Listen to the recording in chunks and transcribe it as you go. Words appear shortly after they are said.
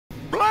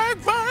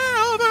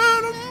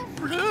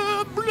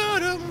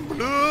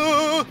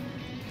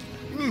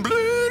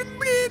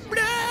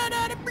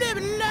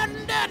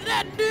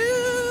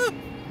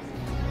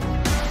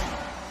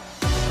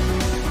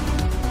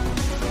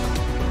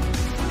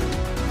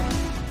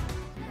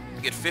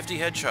Get 50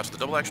 headshots with the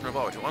double action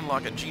revolver to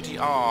unlock a GT.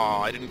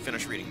 Oh, I didn't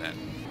finish reading that.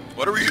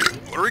 What are we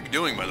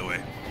doing, by the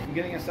way? I'm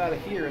getting us out of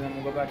here, and then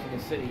we'll go back to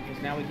the city,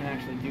 because now we can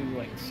actually do,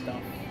 like,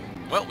 stuff.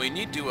 Well, we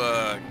need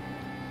to,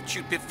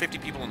 shoot 50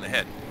 people in the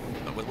head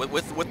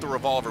with the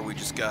revolver we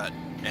just got,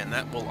 and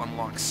that will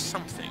unlock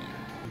something.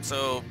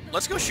 So,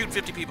 let's go shoot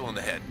 50 people in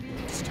the head.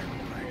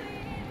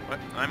 What?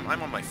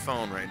 I'm on my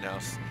phone right now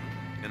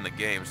in the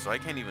game, so I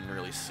can't even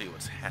really see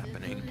what's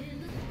happening.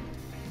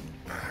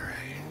 Alright.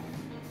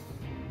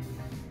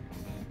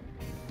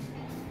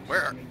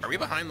 Where are we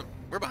behind the...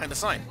 We're behind the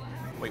sign.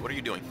 Wait, what are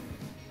you doing?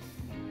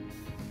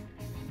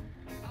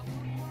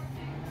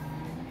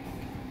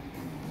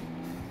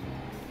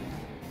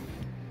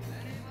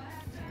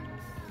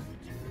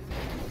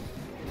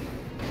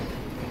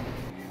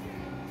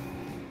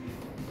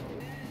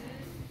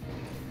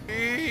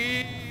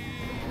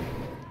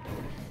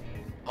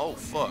 Oh,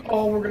 fuck.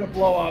 Oh, we're gonna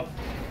blow up.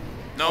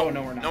 No, oh,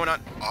 no, we're not. No, we're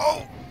not.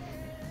 Oh!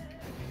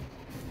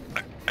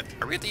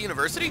 Are we at the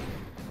university?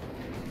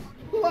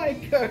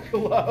 Like a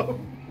glove.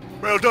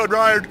 Well done,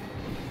 Ryan.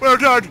 Well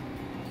done.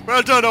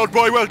 Well done, old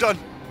boy. Well done.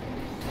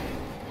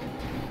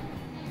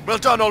 Well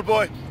done, old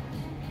boy.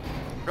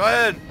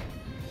 Ryan.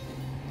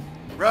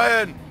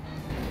 Ryan.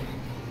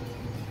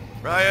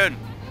 Ryan.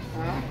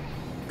 Huh?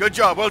 Good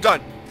job. Well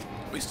done.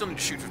 We still need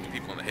to shoot 50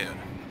 people in the head.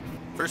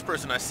 First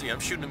person I see,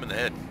 I'm shooting him in the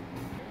head.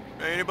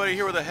 Hey, anybody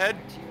here with a head?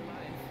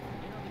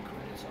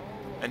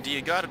 And do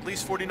you got at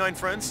least 49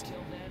 friends?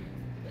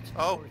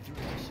 Oh.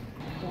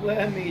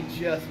 Let me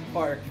just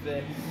park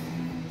this.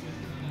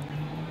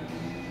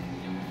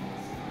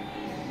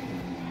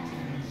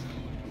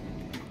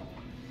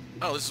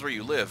 Oh, this is where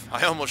you live.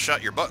 I almost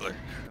shot your butler.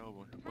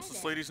 What's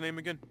this lady's name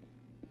again?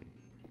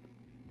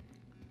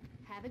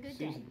 Have a good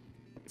day.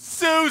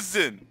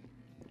 Susan!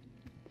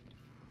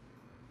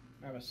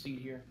 I have a seat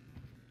here.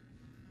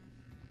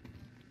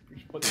 We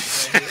should put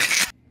this right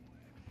here.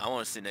 I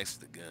want to sit next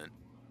to the gun.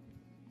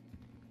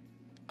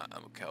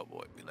 I'm a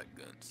cowboy. We like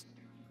guns.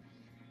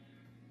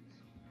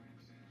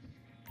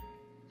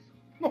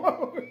 What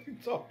are you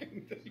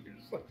talking to? You're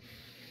just like,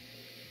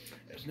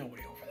 there's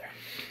nobody over there.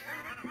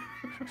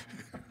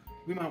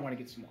 We might want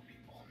to get some more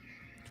people.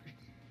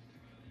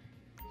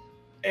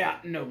 Yeah,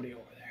 nobody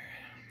over there.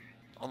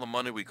 All the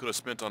money we could have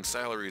spent on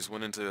salaries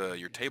went into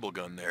your table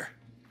gun there.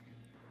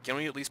 Can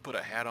we at least put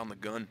a hat on the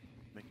gun?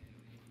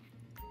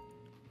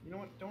 You know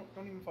what? Don't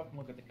even fucking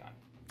look at the gun.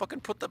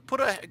 Fucking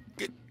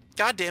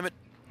God damn it!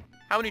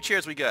 How many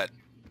chairs we got?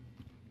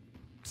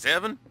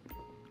 7?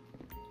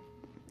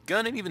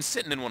 Gun ain't even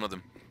sitting in one of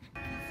them.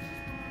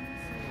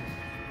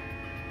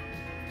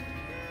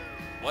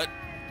 What?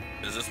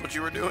 Is this what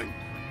you were doing?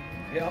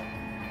 Yep.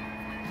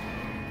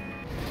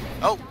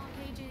 Oh.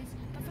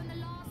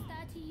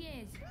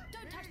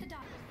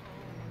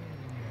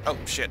 Oh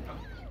shit.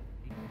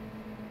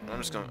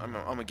 I'm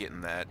gonna get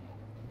in that.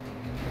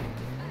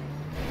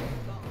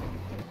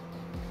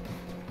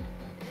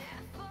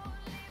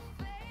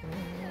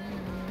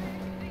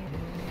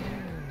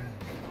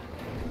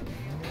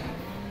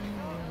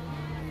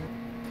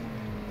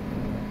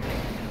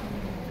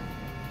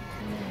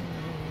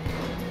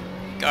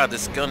 God,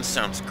 this gun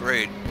sounds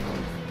great.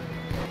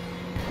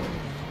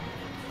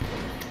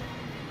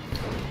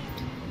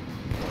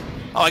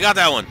 Oh, I got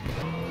that one.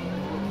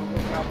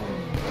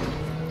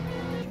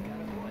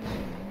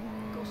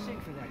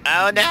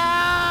 Oh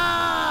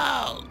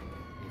no!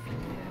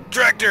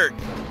 Tractor!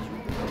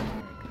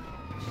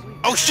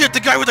 Oh shit! The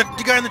guy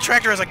in the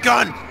tractor has a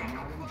gun.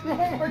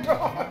 Oh my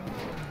god!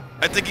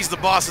 I think he's the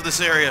boss of this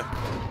area.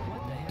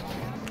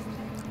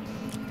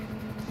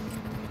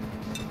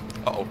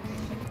 Uh-oh.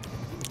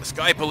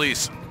 Sky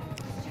police.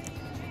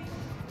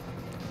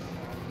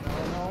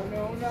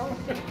 No.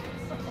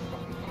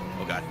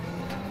 Oh god.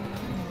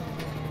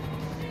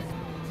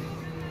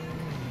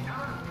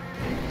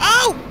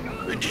 Oh!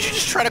 Did you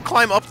just try to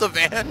climb up the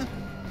van?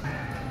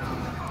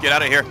 Get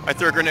out of here. I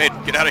threw a grenade.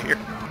 Get out of here.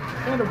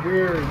 Kind of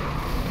weird.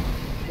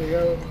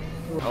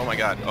 Oh my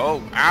god.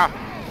 Oh, ah.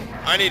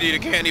 I need to eat a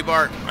candy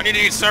bar. I need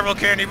to eat several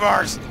candy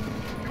bars.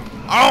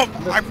 Oh!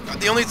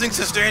 The only thing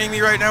sustaining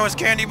me right now is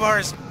candy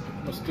bars.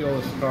 I'll steal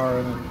this car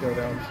and then go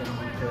down to the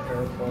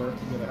airport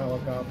and get a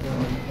helicopter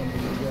and come to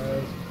you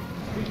guys.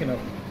 Speaking of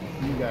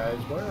you guys,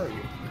 where are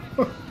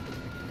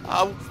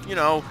you? You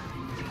know,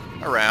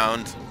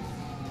 around.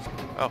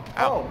 Oh,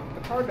 ow. Oh,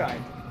 the car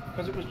died.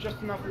 Because it was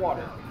just enough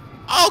water.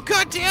 Oh,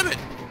 god damn it!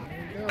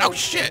 Oh,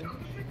 shit!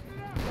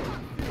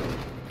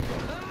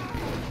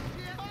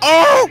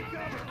 Oh!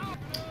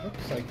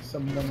 Looks like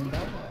someone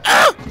died.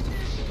 Ah!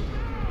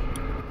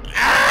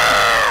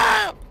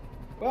 Ah!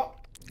 Well.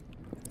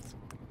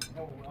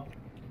 Oh, well.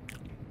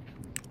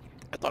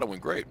 I thought it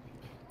went great.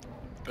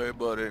 Hey,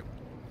 buddy.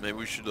 Maybe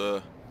we should,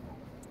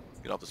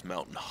 get off this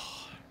mountain.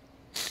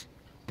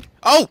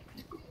 Oh!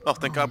 Oh,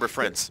 thank God we're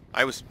friends.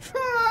 I was...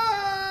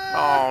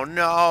 Oh,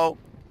 no.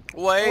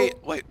 Wait,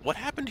 what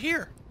happened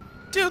here?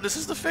 Dude, this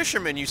is the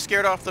fisherman you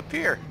scared off the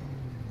pier.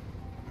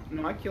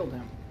 No, I killed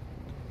him.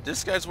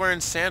 This guy's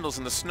wearing sandals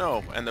in the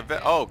snow, and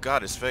oh,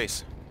 God, his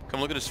face. Come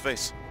look at his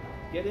face.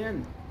 Get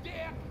in.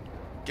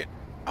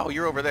 Oh,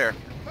 you're over there.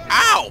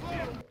 Ow!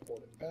 Report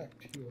it back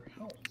to your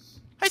house.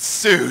 Hi,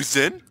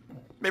 Susan.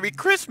 Merry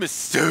Christmas,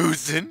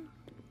 Susan.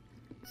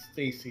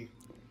 Stacy.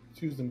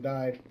 Susan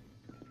died.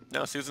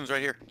 No, Susan's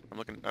right here.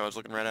 I was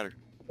looking right at her.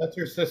 That's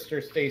your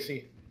sister,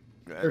 Stacy.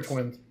 They're That's-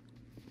 twins.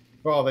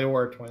 Well, they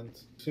were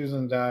twins.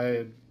 Susan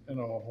died in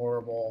a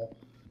horrible,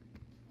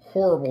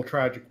 horrible,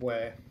 tragic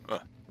way.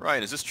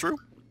 Ryan, is this true?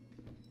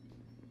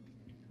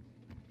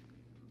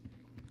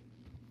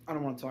 I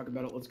don't want to talk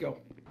about it. Let's go.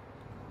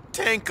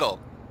 Tankle.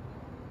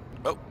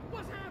 Oh.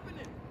 What's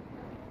happening?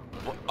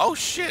 Oh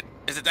shit!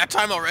 Is it that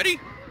time already?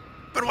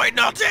 Been waiting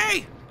all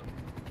day.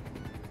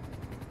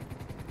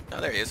 Oh,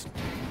 there he is.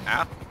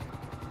 Ow.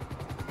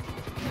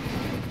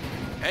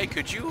 Hey,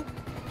 could you?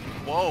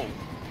 Whoa.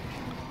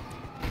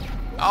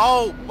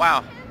 Oh,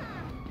 wow.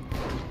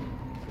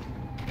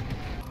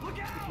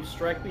 If you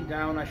strike me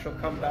down, I shall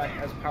come back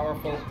as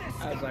powerful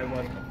as I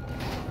was before.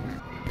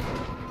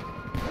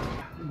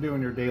 You're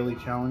doing your daily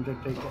challenge, I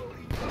take it.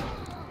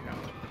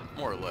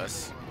 More or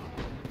less.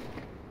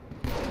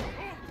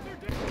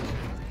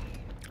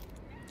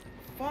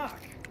 Fuck.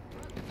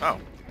 Oh.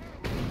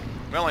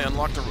 Well, I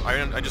unlocked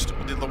I just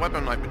did the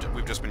weapon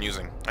we've just been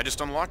using. I just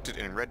unlocked it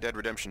in Red Dead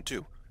Redemption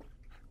 2.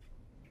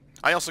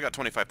 I also got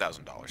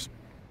 $25,000.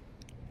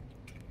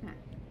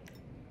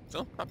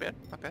 So, not bad,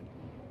 not bad.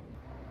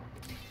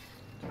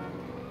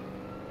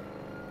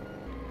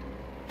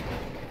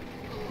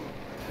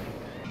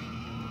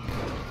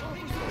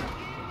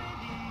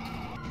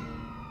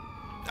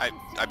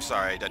 I'm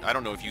sorry, I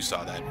don't know if you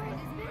saw that.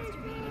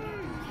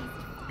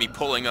 Me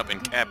pulling up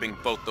and capping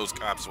both those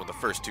cops with the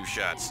first 2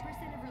 shots.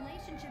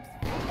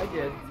 I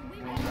did.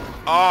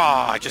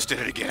 Ah, I just did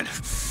it again.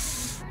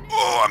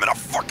 Oh, I'm in a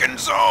fucking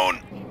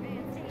zone!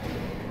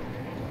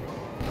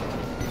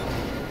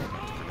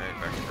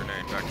 Back to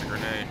grenade, back to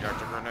grenade, back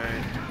to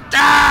grenade.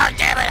 Ah,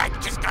 damn it, I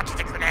just got to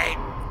the grenade!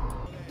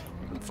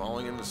 You've been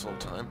following him this whole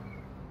time?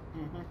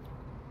 Mm-hmm.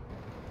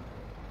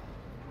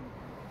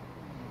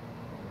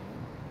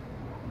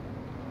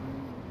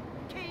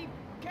 Keep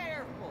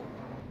careful.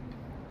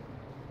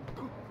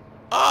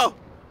 Oh!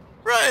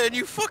 Ryan,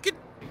 you fucking...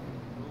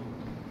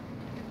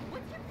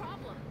 What's your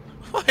problem?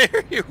 Why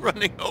are you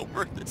running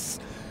over this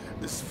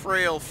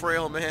frail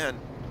man?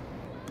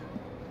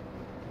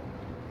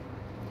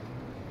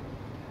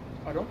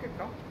 Oh, don't get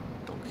caught.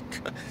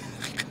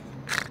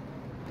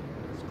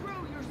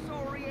 Screw your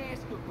sorry ass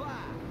goodbye.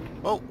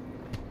 Oh.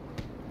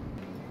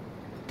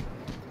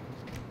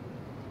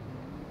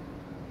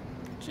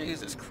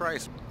 Jesus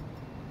Christ.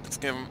 Let's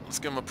give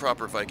him a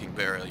proper Viking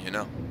burial, you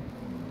know?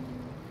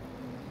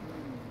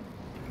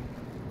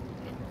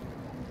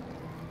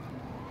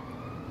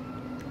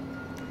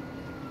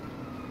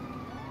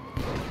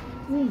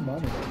 Ooh,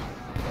 money.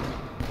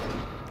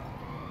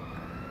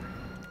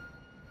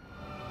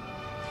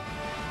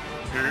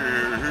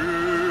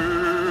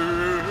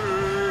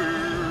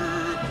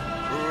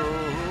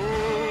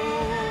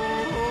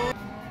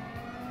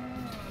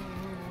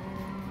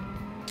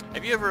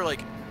 Have you ever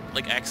like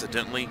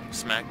accidentally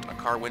smacked a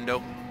car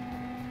window?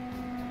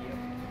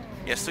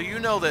 Yeah, so you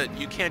know that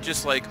you can't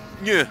just like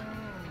yeah,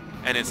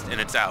 and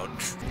it's out.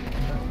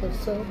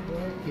 Episode,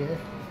 yeah.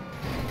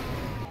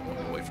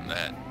 Away from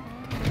that.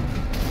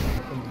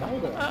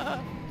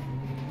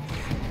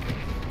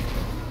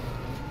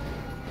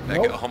 That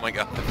guy, oh my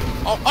god.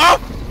 Oh, oh!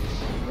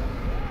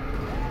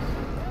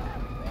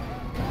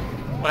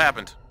 What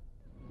happened?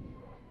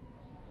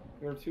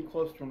 We were too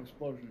close to an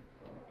explosion.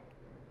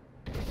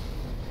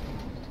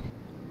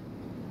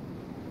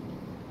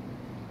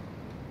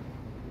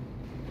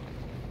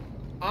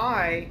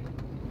 I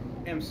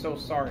am so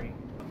sorry.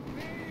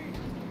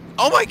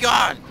 Oh my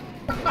god!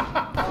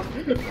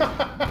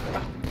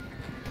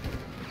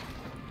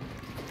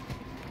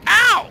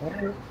 Ow!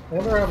 I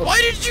wonder how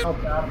Why did you- how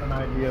bad of an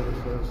idea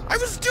this is. I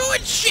was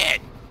doing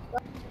shit!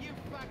 You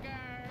fucker.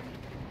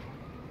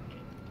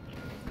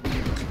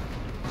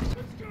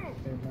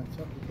 Okay, that's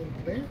up a little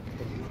bit.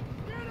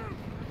 Get him.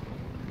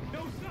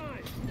 No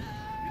sign.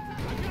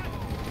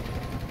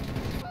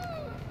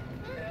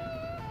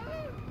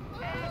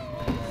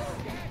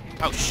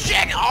 Oh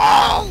shit!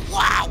 Oh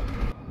wow!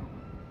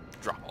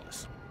 Drop all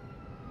this.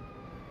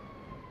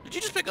 Did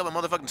you just pick up a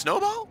motherfucking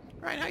snowball?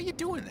 Right? How you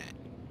doing that?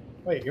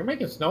 Wait, you're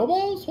making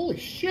snowballs? Holy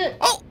shit!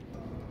 Oh!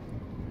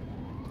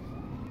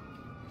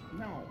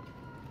 No.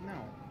 No.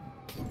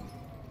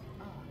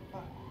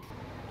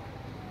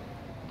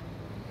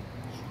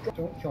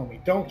 Don't kill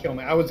me. Don't kill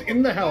me. I was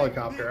in the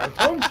helicopter. I was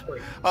home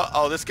free.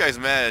 Oh, this guy's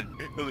mad.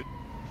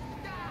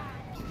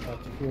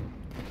 That's cool.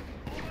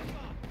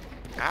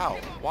 Ow,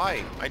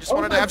 why? I just Oh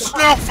wanted to my have God.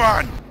 snow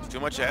fun! It's too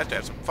much to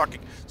have some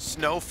fucking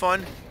snow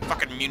fun.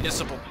 Fucking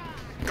municipal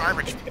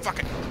garbage.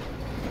 Fucking...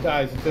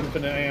 Guys, it's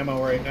infinite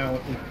ammo right now.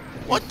 With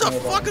What the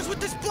fuck is with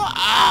this block?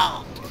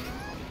 Ah!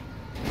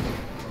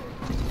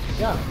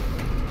 Yeah.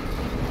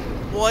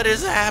 What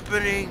is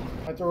happening?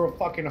 I threw a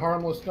fucking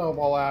harmless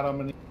snowball at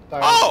him and he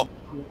died. Oh!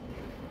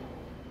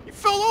 You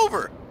fell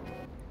over!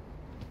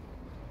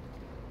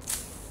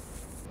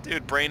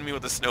 Dude, brain me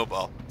with a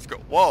snowball. Let's go.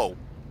 Whoa!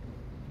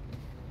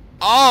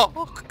 Oh!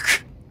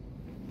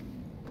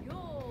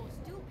 Yo,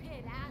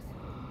 stupid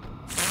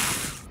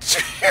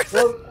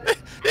asshole.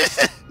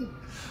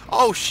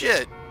 Oh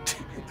shit!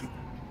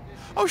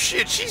 Oh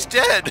shit, she's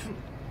dead!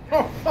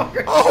 Oh, fuck.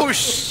 Oh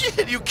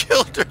shit, you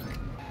killed her!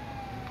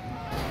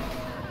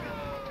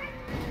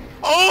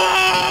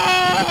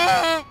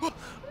 Oh!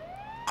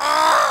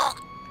 Ah!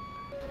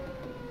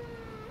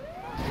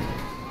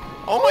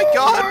 Oh my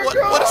god, my what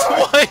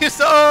God.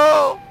 is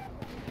oh!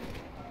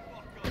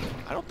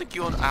 I don't think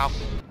you own ow.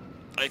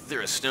 I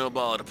threw a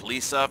snowball at a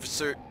police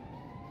officer.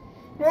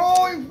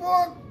 Holy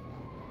fuck!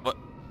 What?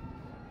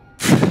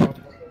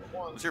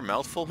 Was your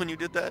mouth full when you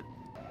did that?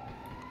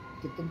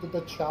 Get them to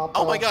the chopper.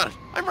 Oh my god,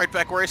 I'm right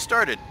back where I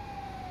started.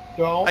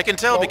 Don't. I can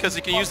tell don't because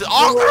you can use the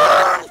fucking do it.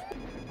 oh!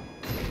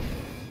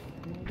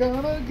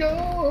 Gonna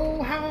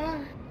go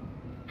high,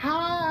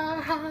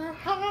 high, high,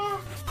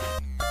 high.